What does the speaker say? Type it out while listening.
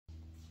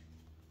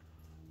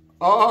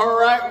All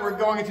right, we're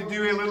going to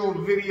do a little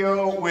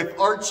video with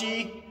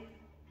Archie,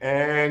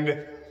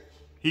 and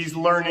he's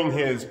learning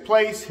his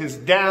place, his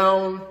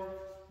down,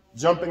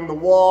 jumping the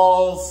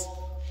walls,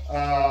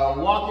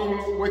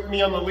 walking with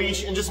me on the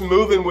leash, and just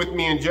moving with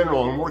me in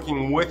general and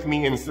working with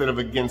me instead of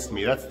against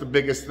me. That's the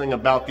biggest thing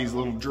about these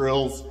little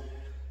drills,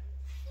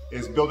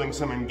 is building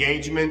some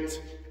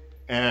engagement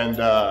and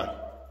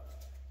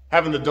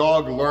having the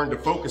dog learn to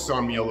focus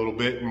on me a little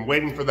bit and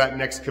waiting for that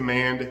next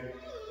command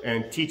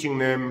and teaching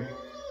them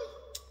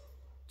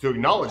to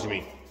acknowledge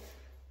me.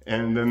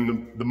 And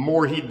then the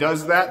more he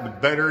does that, the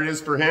better it is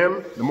for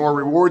him, the more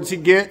rewards he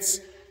gets,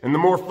 and the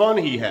more fun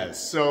he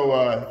has.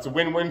 So it's a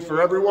win-win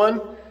for everyone,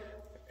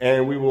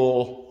 and we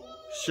will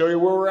show you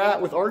where we're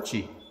at with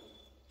Archie.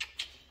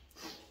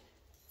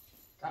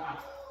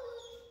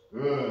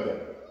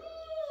 Good.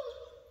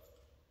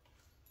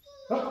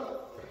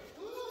 Up.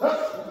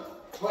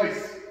 Up.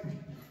 Place.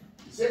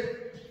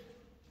 Sit.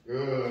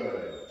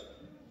 Good.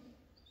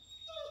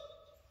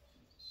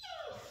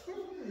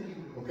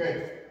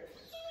 Okay.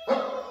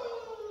 Up.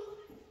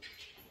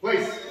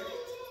 Place.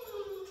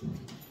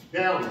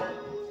 Down.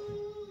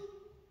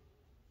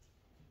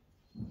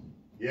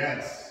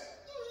 Yes.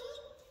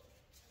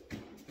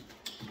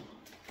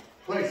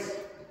 Place.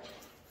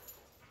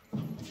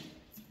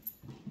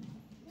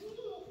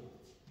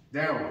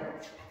 Down.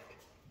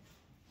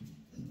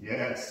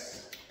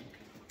 Yes.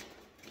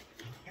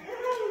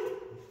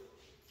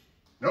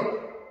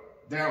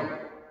 Nope. Down.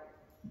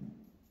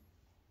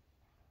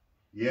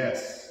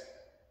 Yes.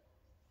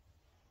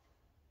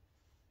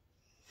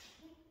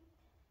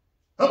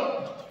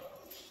 Up.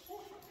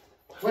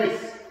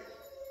 Place.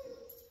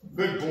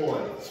 Good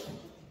boy.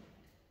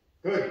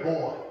 Good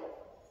boy.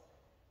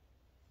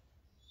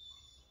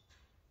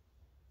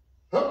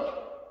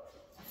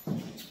 Up.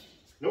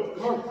 Nope,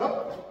 come on,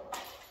 up.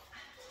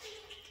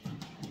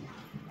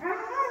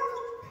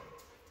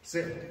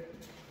 Sit.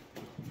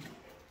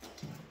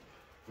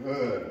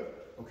 Good.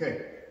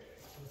 Okay.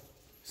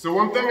 So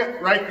one thing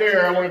right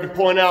there I wanted to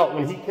point out,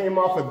 when he came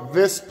off of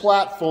this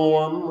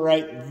platform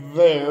right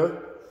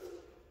there,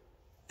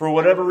 for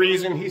whatever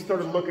reason, he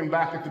started looking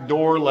back at the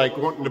door like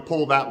wanting to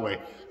pull that way.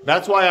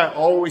 That's why I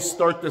always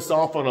start this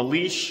off on a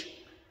leash,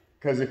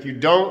 because if you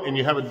don't and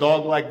you have a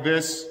dog like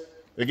this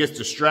that gets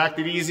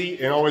distracted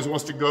easy and always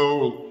wants to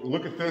go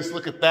look at this,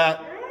 look at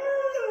that,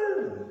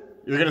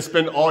 you're going to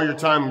spend all your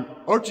time,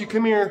 Archie,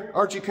 come here,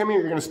 Archie, come here.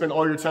 You're going to spend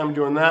all your time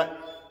doing that.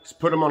 Just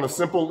put him on a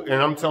simple, and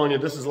I'm telling you,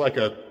 this is like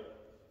a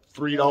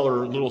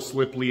 $3 little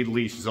slip lead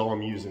leash is all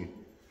I'm using.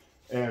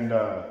 And,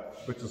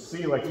 but you'll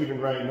see, like even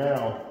right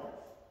now,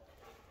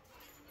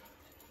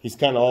 he's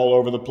kind of all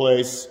over the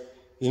place.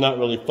 He's not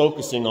really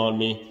focusing on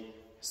me.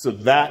 So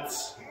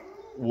that's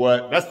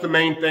the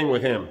main thing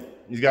with him.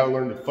 He's got to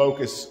learn to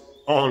focus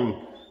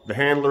on the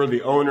handler,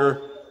 the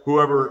owner,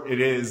 whoever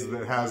it is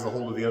that has a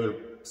hold of the other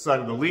side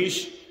of the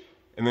leash.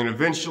 And then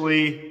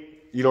eventually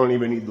you don't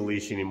even need the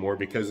leash anymore,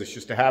 because it's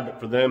just a habit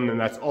for them. And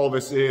that's all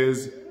this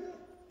is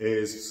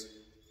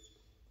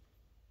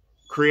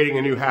creating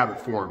a new habit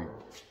for them.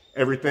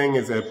 Everything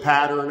is a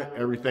pattern.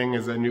 Everything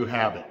is a new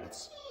habit.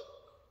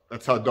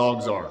 That's how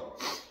dogs are.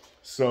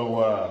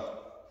 So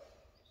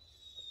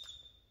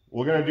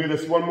we're going to do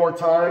this one more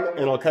time,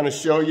 and I'll kind of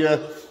show you.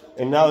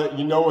 And now that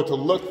you know what to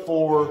look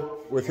for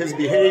with his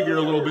behavior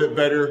a little bit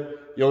better,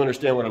 you'll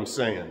understand what I'm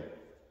saying.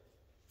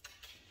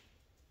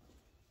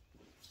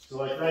 So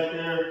like right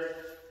there.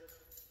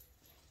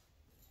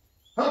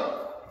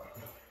 Hup.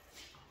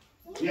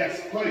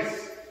 Yes,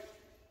 place.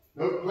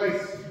 No,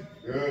 place.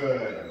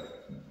 Good.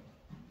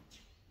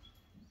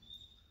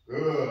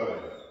 Good.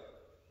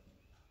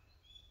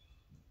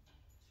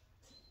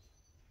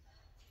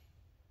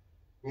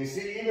 You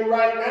see, even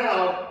right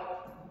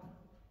now,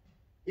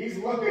 he's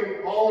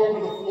looking all over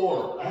the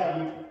floor.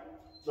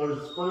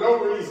 There's for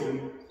no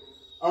reason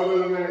other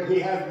than that he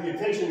has the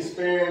attention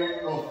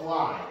span of a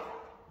fly.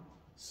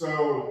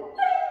 So,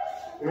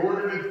 in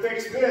order to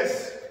fix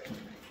this,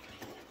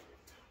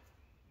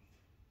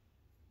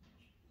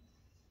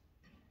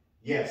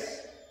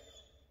 yes,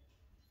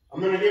 I'm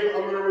gonna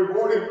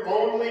reward him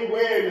only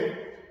when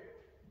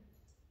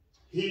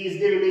he's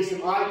giving me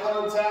some eye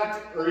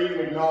contact or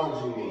even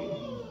acknowledging me.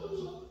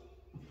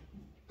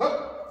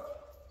 Hup.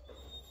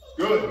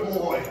 Good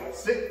boy.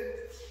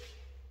 Sit.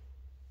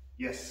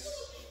 Yes.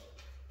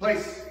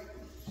 Place.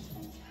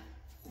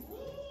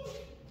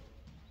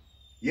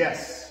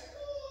 Yes.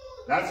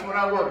 That's what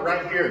I want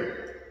right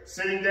here.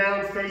 Sitting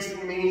down,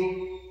 facing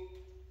me.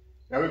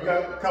 Now we've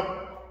got a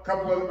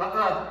couple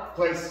of,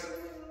 place.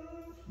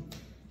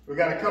 We've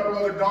got a couple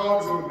other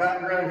dogs in the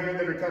background here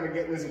that are kind of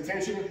getting his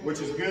attention, which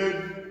is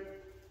good.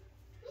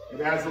 It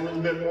adds a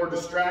little bit more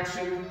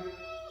distraction.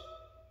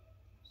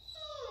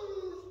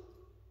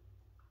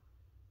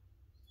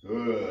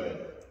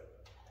 Good.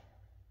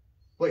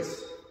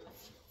 Place.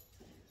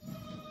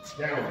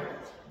 Down.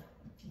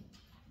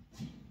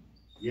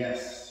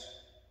 Yes.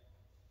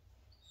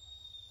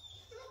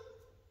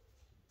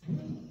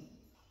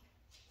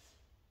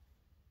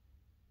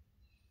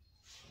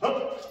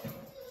 Up.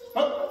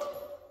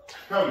 Up.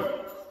 Come.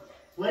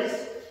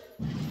 place,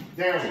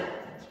 down.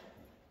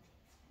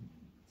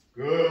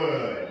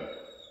 Good.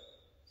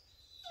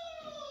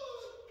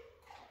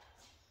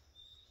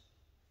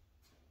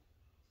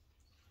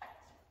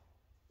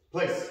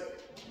 Place.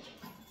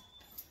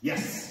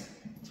 Yes.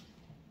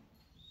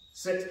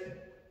 Sit.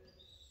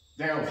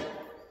 Down.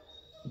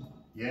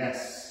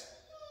 Yes.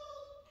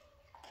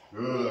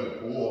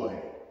 Good boy.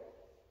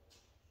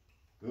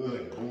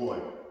 Good boy.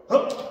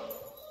 Hup.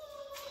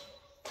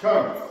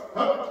 Come.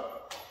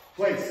 Hup.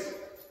 Place.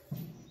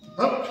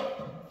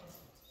 Hup.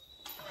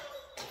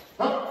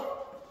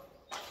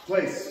 Hup.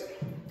 Place.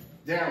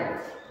 Down.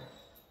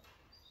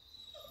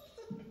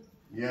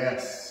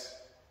 Yes.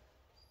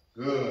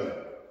 Good.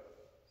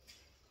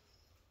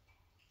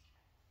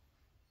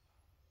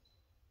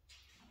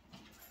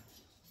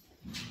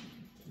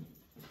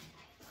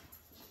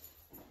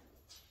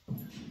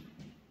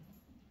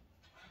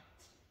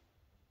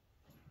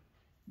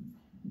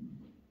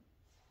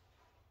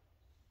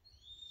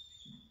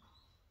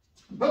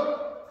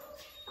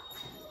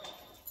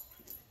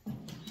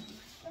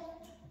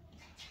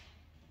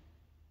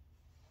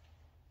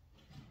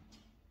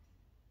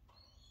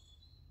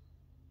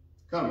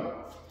 Come.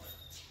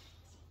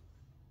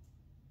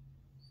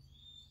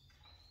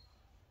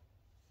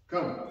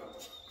 Come.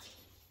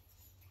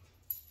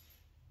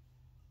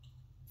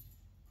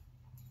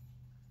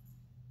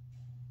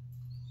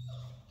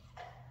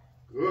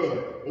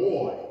 Good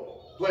boy.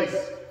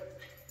 Place.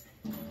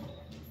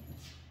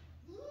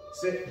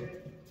 Sit.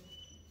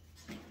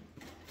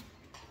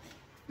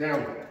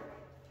 Down.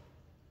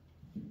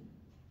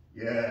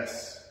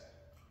 Yes.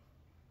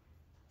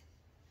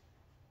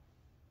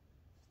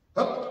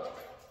 Up.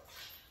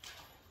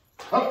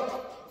 Up.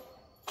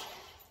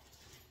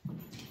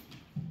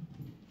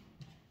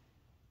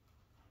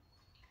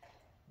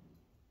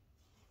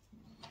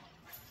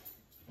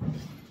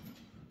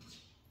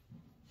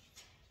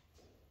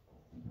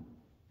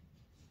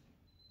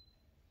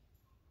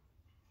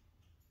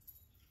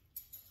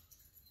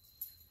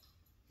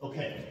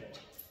 Okay.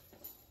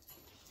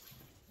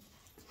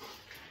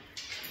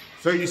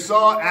 So you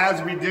saw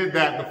as we did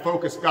that, the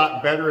focus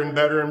got better and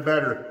better and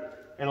better.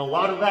 And a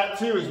lot of that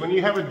too is when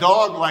you have a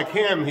dog like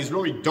him, he's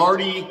really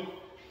darty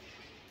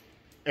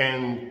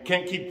and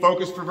can't keep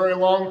focused for very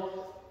long.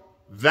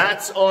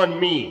 That's on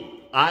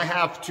me. I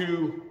have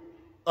to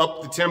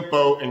up the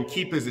tempo and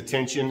keep his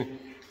attention.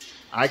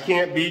 I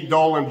can't be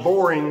dull and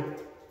boring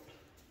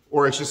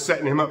or it's just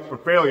setting him up for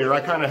failure.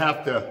 I kind of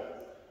have to,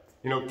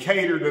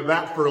 cater to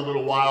that for a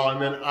little while,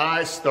 and then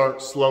I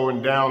start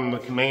slowing down the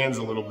commands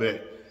a little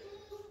bit.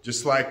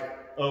 Just like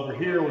over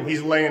here when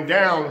he's laying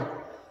down,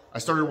 I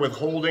started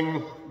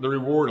withholding the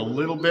reward a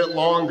little bit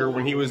longer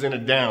when he was in a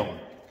down.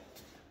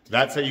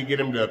 That's how you get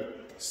him to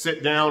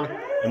sit down,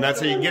 and that's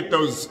how you get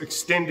those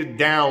extended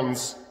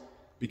downs,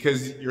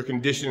 because you're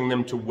conditioning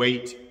them to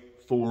wait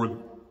for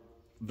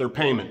their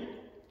payment.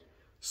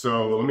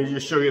 So let me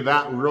just show you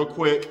that real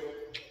quick.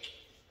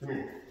 Come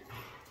here.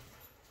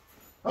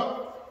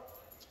 Up.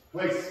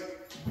 Place.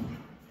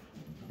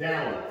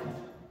 Down.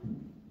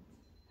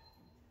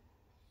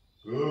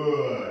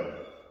 Good.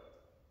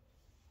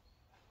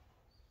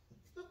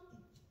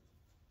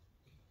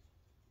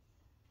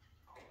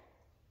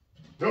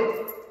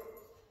 Nope.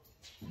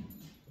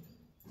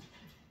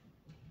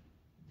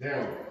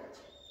 Down.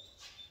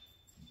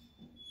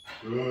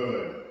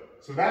 Good.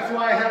 So that's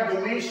why I have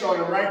the leash on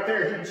him right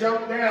there. He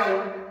jumped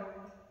down,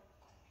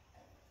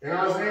 and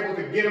I was able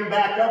to get him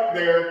back up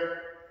there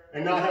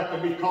and not have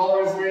to be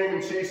calling his name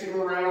and chasing him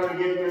around and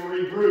getting him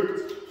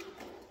regrouped.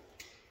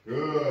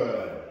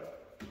 Good.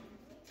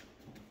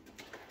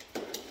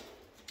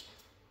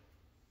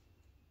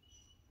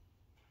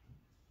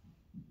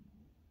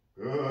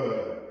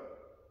 Good.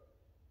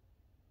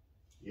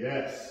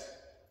 Yes.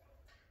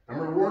 I'm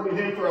rewarding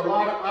him for a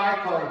lot of eye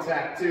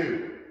contact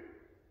too.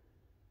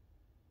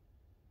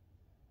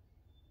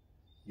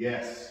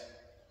 Yes.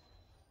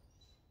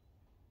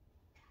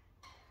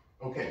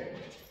 Okay.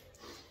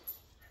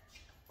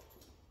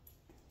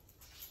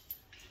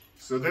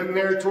 So then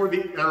there at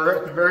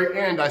the very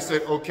end, I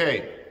said,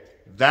 okay,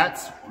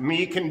 that's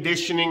me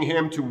conditioning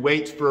him to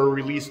wait for a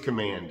release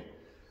command.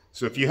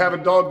 So if you have a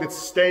dog that's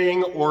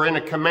staying or in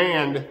a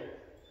command,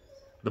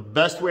 the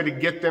best way to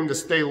get them to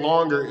stay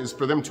longer is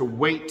for them to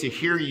wait to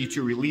hear you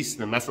to release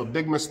them. That's a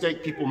big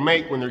mistake people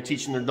make when they're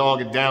teaching their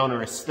dog a down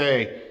or a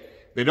stay.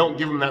 They don't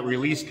give them that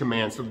release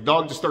command. So the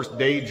dog just starts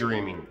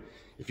daydreaming.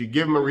 If you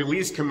give them a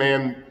release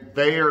command,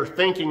 they are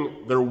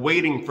thinking they're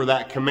waiting for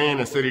that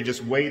command instead of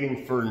just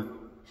waiting for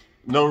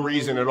no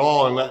reason at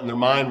all and letting their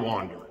mind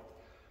wander.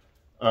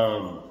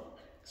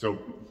 So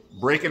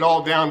break it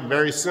all down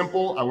very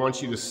simple. I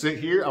want you to sit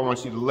here. I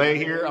want you to lay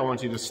here. I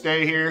want you to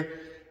stay here.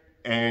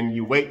 And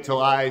you wait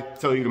till I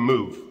tell you to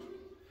move.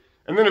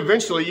 And then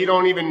eventually you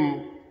don't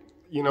even,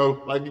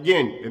 like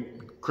again,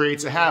 it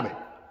creates a habit.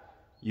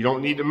 You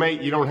don't need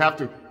to you don't have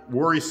to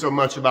worry so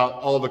much about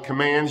all the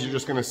commands. You're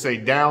just going to say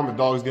down. The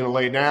dog's going to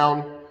lay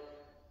down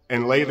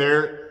and lay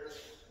there,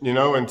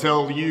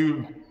 until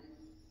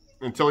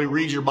he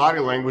reads your body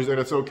language that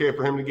it's okay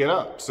for him to get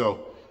up.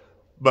 So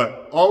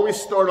But always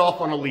start off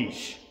on a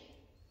leash.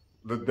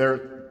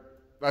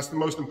 That's the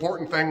most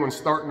important thing when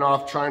starting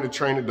off trying to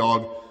train a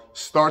dog.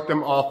 Start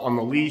them off on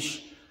the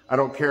leash. I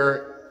don't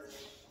care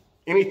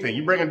anything.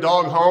 You bring a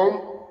dog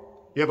home,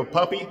 you have a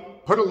puppy,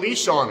 put a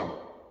leash on them.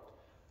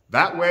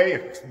 That way,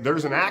 if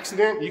there's an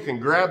accident, you can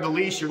grab the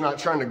leash. You're not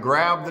trying to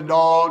grab the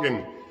dog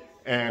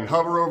and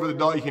hover over the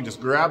dog. You can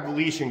just grab the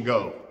leash and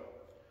go.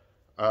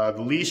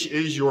 The leash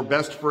is your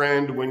best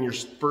friend when you're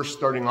first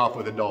starting off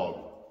with a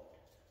dog.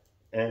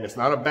 And it's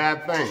not a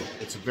bad thing.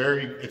 It's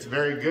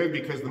very good,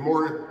 because the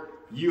more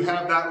you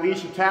have that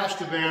leash attached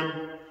to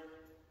them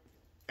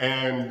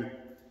and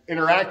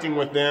interacting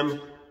with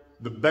them,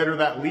 the better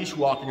that leash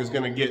walking is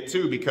going to get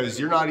too, because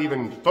you're not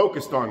even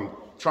focused on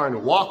trying to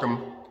walk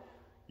them.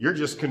 You're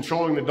just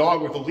controlling the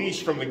dog with a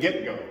leash from the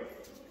get-go.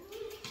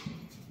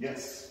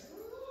 Yes.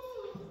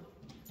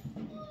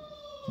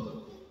 But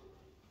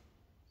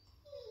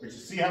you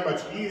see how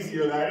much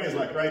easier that is.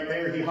 Like right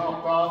there, he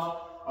hopped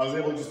off. I was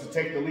able just to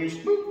take the leash,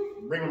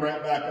 boop, bring him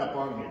right back up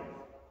on here.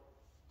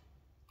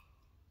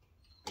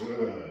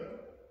 Good.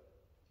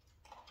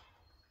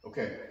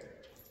 Okay.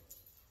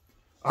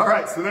 All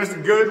right, so there's a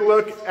good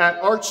look at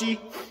Archie.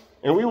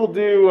 And we will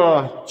do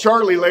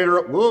Charlie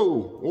later.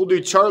 We'll do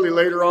Charlie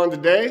later on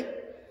today.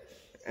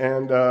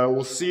 And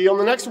we'll see you on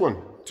the next one.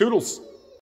 Toodles.